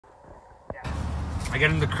I get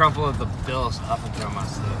him to crumple the bills up and throw them on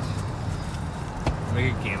stage.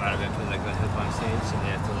 Make a game out of it, put like the hip on stage, so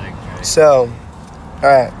they have to like. Try. So, all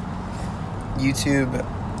right, YouTube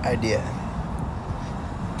idea,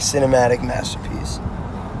 cinematic masterpiece.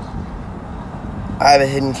 I have a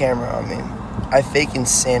hidden camera on me. I fake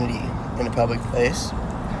insanity in a public place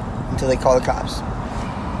until they call the cops.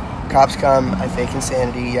 Cops come, I fake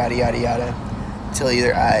insanity, yada yada yada, until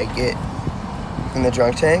either I get in the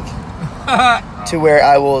drunk tank to where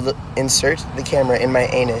I will insert the camera in my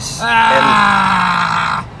anus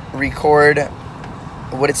and record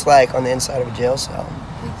what it's like on the inside of a jail cell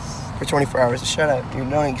for 24 hours. Shut up, you're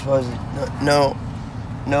not exposed. No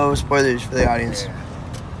spoilers for the audience.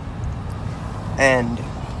 And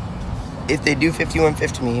if they do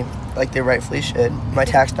 5150 me, like they rightfully should, my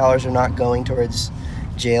tax dollars are not going towards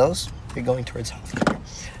jails, they're going towards healthcare.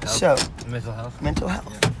 So, mental health.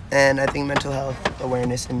 Yeah. And I think mental health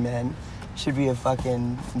awareness in men should be a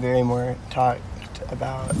fucking very more talked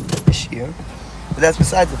about issue. But that's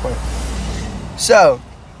besides the point. So,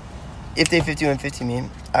 if they 5150 me,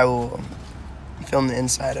 I will film the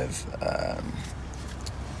inside of,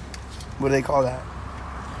 what do they call that?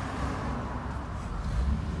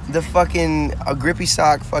 The fucking a grippy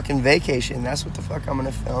sock fucking vacation. That's what the fuck I'm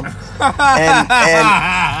gonna film.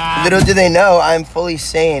 and little do they know, I'm fully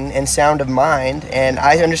sane and sound of mind, and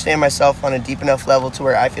I understand myself on a deep enough level to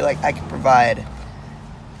where I feel like I can provide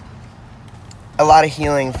a lot of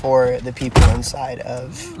healing for the people inside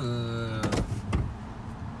of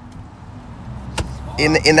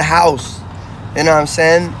in the house. You know what I'm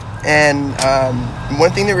saying? And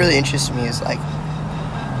one thing that really interests me is like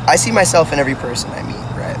I see myself in every person I meet.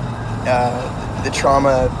 The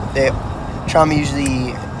trauma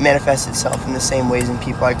usually manifests itself in the same ways in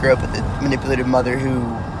people. I grew up with a manipulative mother who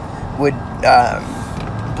would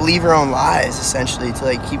believe her own lies, essentially, to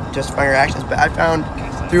like keep justifying her actions. But I found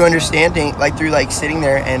through understanding, like through like sitting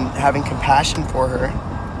there and having compassion for her,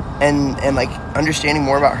 and like understanding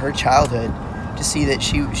more about her childhood, to see that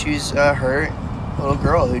she's her little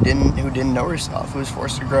girl who didn't know herself, who was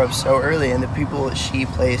forced to grow up so early, and the people that she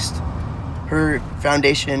placed her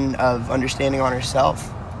foundation of understanding on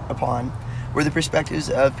herself upon were the perspectives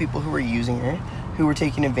of people who were using her, who were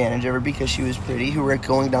taking advantage of her because she was pretty, who were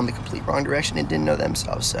going down the complete wrong direction and didn't know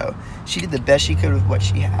themselves. So she did the best she could with what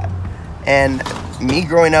she had. And me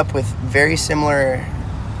growing up with very similar,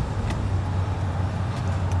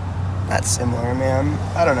 not similar, man,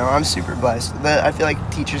 I don't know, I'm super blessed. I feel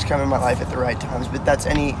like teachers come in my life at the right times, but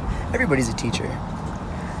everybody's a teacher.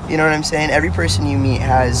 You know what I'm saying? Every person you meet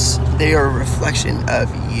they are a reflection of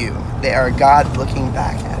you. They are God looking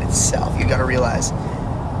back at itself. You gotta realize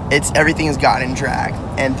everything is God in drag.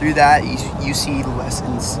 And through that, you see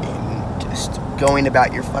lessons in just going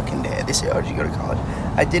about your fucking day. They say, oh, did you go to college?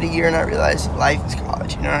 I did a year and I realized life is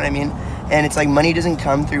college, you know what I mean? And it's like money doesn't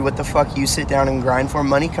come through what the fuck you sit down and grind for.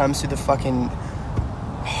 Money comes through the fucking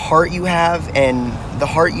heart you have, and the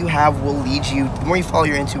heart you have will lead you. The more you follow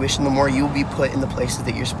your intuition, the more you'll be put in the places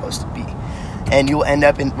that you're supposed to be, and you'll end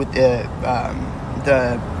up with the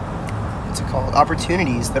what's it called,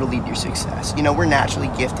 opportunities that'll lead to your success. You know, we're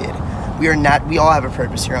naturally gifted. We all have a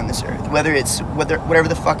purpose here on this earth. Whatever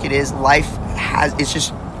the fuck it is, it's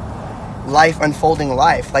just life unfolding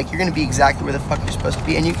life. Like, you're gonna be exactly where the fuck you're supposed to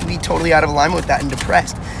be, and you can be totally out of alignment with that and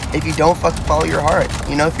depressed if you don't fucking follow your heart.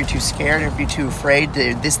 You know, if you're too scared, or if you're too afraid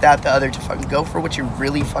to this, that, the other, to fucking go for what you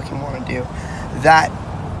really fucking want to do. That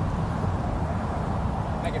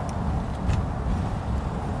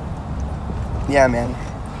yeah, man.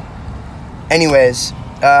 Anyways,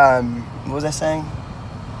 what was I saying?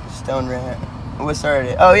 Stone rant. What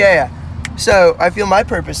started it? Oh yeah. So I feel my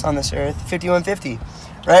purpose on this earth, 5150,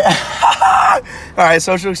 right? All right,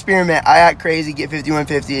 social experiment. I act crazy, get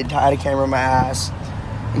 5150, hide a camera on my ass,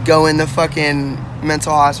 go in the fucking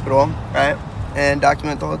mental hospital, right, and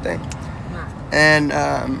document the whole thing, and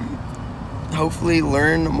hopefully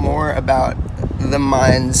learn more about the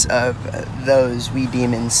minds of those we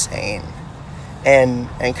deem insane, and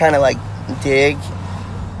kind of like dig,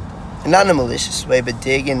 not in a malicious way, but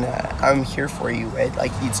dig in I'm here for you way.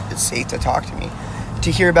 Like, it's safe to talk to me,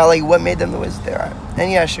 to hear about like what made them the ways they are. And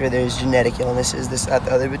yeah, sure, there's genetic illnesses, this, that,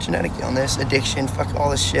 the other, but genetic illness, addiction, fuck all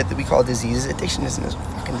this shit that we call diseases. Addiction isn't a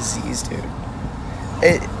fucking disease, dude.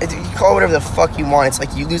 You call it whatever the fuck you want. It's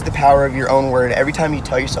like you lose the power of your own word every time you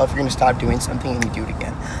tell yourself you're gonna stop doing something and you do it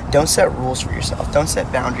again. Don't set rules for yourself. Don't set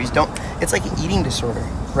boundaries. It's like an eating disorder,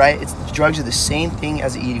 right? Drugs are the same thing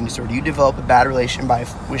as an eating disorder. You develop a bad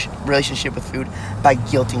relationship with food by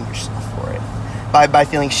guilting yourself for it. By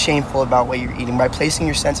feeling shameful about what you're eating, by placing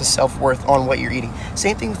your sense of self-worth on what you're eating.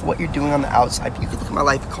 Same thing with what you're doing on the outside. You can look at my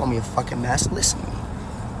life and call me a fucking mess. Listen to me.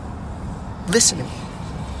 listen to me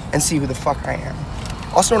and see who the fuck I am.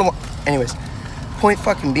 Also, anyways, point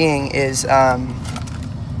fucking being is, what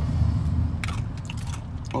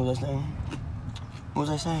was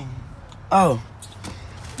I saying? Oh,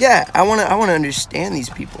 yeah, I wanna understand these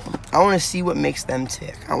people. I wanna see what makes them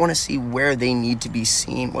tick. I wanna see where they need to be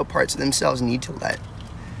seen, what parts of themselves need to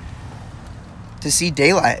see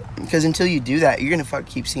daylight. Because until you do that, you're gonna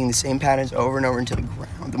keep seeing the same patterns over and over into the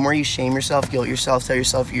ground. The more you shame yourself, guilt yourself, tell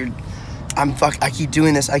yourself I keep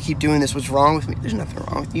doing this, what's wrong with me? There's nothing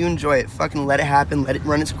wrong with you. Enjoy it. Fucking let it happen, let it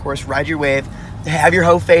run its course, ride your wave. Have your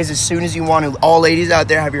hoe phase as soon as you want to. All ladies out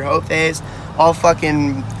there, have your hoe phase. All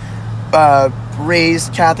fucking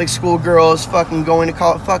raised Catholic school girls, fucking going to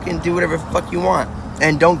college, fucking do whatever the fuck you want.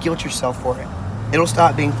 And don't guilt yourself for it. It'll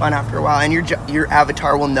stop being fun after a while, and your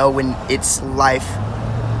avatar will know when it's life.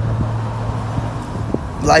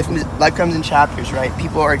 Life comes in chapters, right?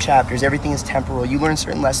 People are chapters. Everything is temporal. You learn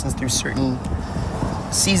certain lessons through certain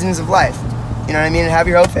seasons of life. You know what I mean? Have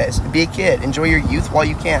your hoe phase. Be a kid. Enjoy your youth while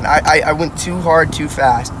you can. I went too hard, too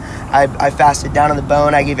fast. I fasted down to the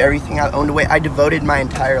bone. I gave everything I owned away. I devoted my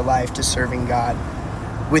entire life to serving God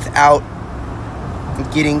without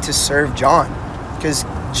getting to serve John. Because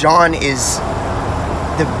John is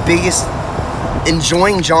the biggest...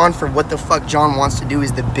 Enjoying John for what the fuck John wants to do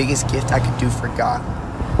is the biggest gift I could do for God.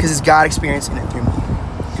 Because it's God experiencing it through me.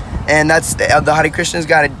 And that's the Hare Krishnas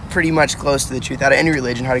got it pretty much close to the truth. Out of any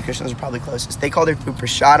religion, Hare Krishnas are probably closest. They call their food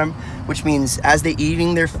prasadam, which means as they're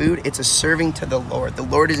eating their food, it's a serving to the Lord. The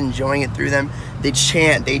Lord is enjoying it through them. They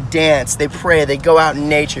chant, they dance, they pray, they go out in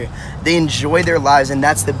nature. They enjoy their lives, and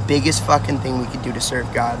that's the biggest fucking thing we could do to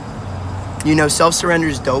serve God. You know, self-surrender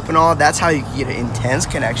is dope and all. That's how you get an intense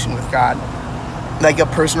connection with God. Like a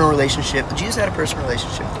personal relationship. Jesus had a personal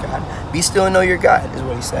relationship with God. Be still and know your God, is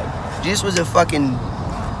what he said. Jesus was a fucking...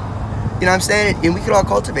 You know what I'm saying? And we could all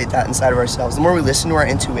cultivate that inside of ourselves. The more we listen to our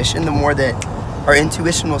intuition, the more that our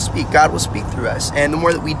intuition will speak. God will speak through us. And the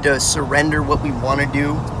more that we surrender what we want to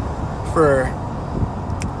do for...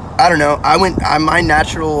 I don't know. My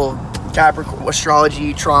natural Capricorn,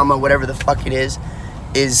 astrology, trauma, whatever the fuck it is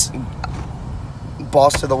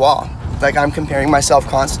balls to the wall. Like, I'm comparing myself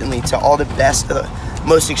constantly to all the best, the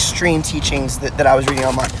most extreme teachings that I was reading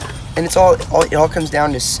online. And it all comes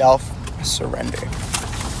down to self-surrender.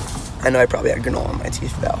 I know I probably had granola on my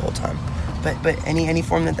teeth for that whole time. But any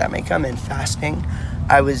form that may come in. Fasting,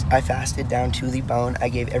 I fasted down to the bone. I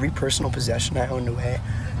gave every personal possession I owned away.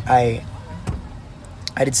 I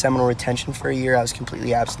did seminal retention for a year. I was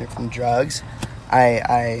completely abstinent from drugs.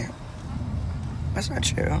 That's not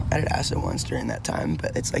true. I did acid once during that time,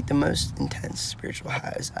 but it's like the most intense spiritual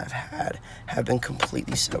highs I've had have been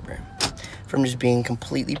completely sober. From just being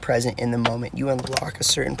completely present in the moment. You unlock a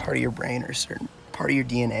certain part of your brain or a certain part of your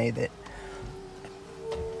DNA that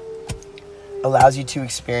allows you to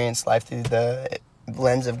experience life through the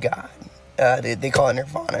lens of God. They call it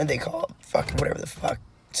nirvana. They call it fucking whatever the fuck.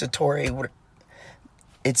 Satori.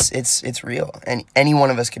 It's real. And any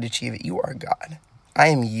one of us could achieve it. You are God. I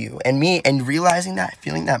am you. And me, and realizing that,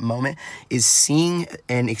 feeling that moment is seeing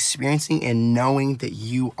and experiencing and knowing that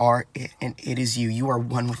you are it and it is you. You are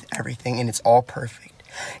one with everything and it's all perfect.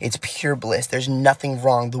 It's pure bliss. There's nothing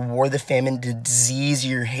wrong. The war, the famine, the disease,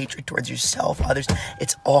 your hatred towards yourself, others,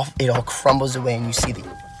 it all crumbles away and you see that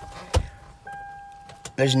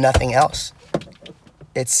there's nothing else.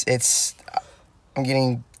 I'm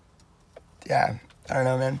getting, yeah, I don't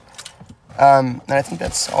know, man. And I think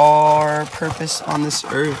that's our purpose on this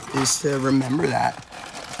earth, is to remember that.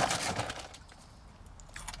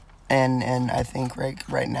 And I think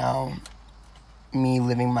right now, me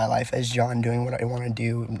living my life as John, doing what I want to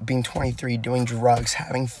do, being 23, doing drugs,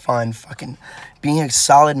 having fun, fucking being a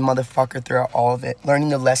solid motherfucker throughout all of it, learning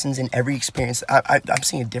the lessons in every experience. I'm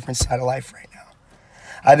seeing a different side of life right now.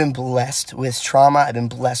 I've been blessed with trauma. I've been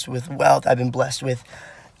blessed with wealth. I've been blessed with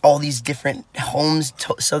all these different homes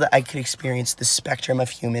so that I could experience the spectrum of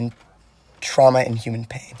human trauma and human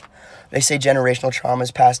pain. They say generational trauma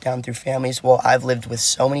is passed down through families. Well, I've lived with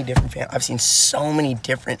so many different families. I've seen so many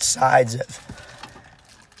different sides of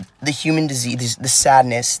the human disease, the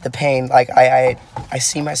sadness, the pain. Like, I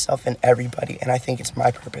see myself in everybody, and I think it's my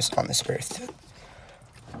purpose on this earth to,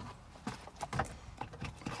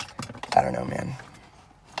 I don't know, man.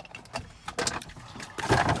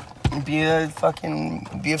 Be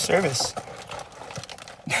of service.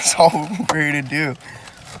 That's all we're here to do.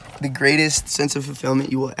 The greatest sense of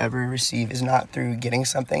fulfillment you will ever receive is not through getting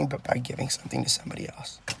something, but by giving something to somebody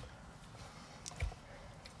else.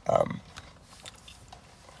 I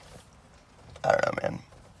don't know, man.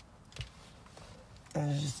 That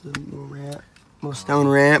was just a little rant, little stone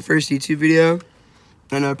rant, first YouTube video.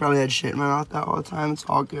 I know I probably had shit in my mouth all the time. It's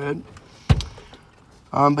all good.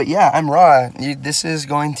 But yeah, I'm raw. This is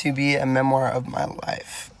going to be a memoir of my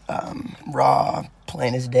life. Raw,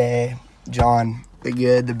 plain as day. John, the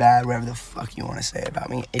good, the bad, whatever the fuck you want to say about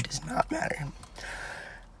me. It does not matter.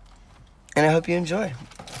 And I hope you enjoy.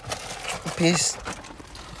 Peace.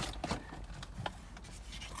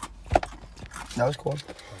 That was cool.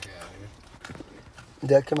 Did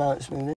that come out smoothly?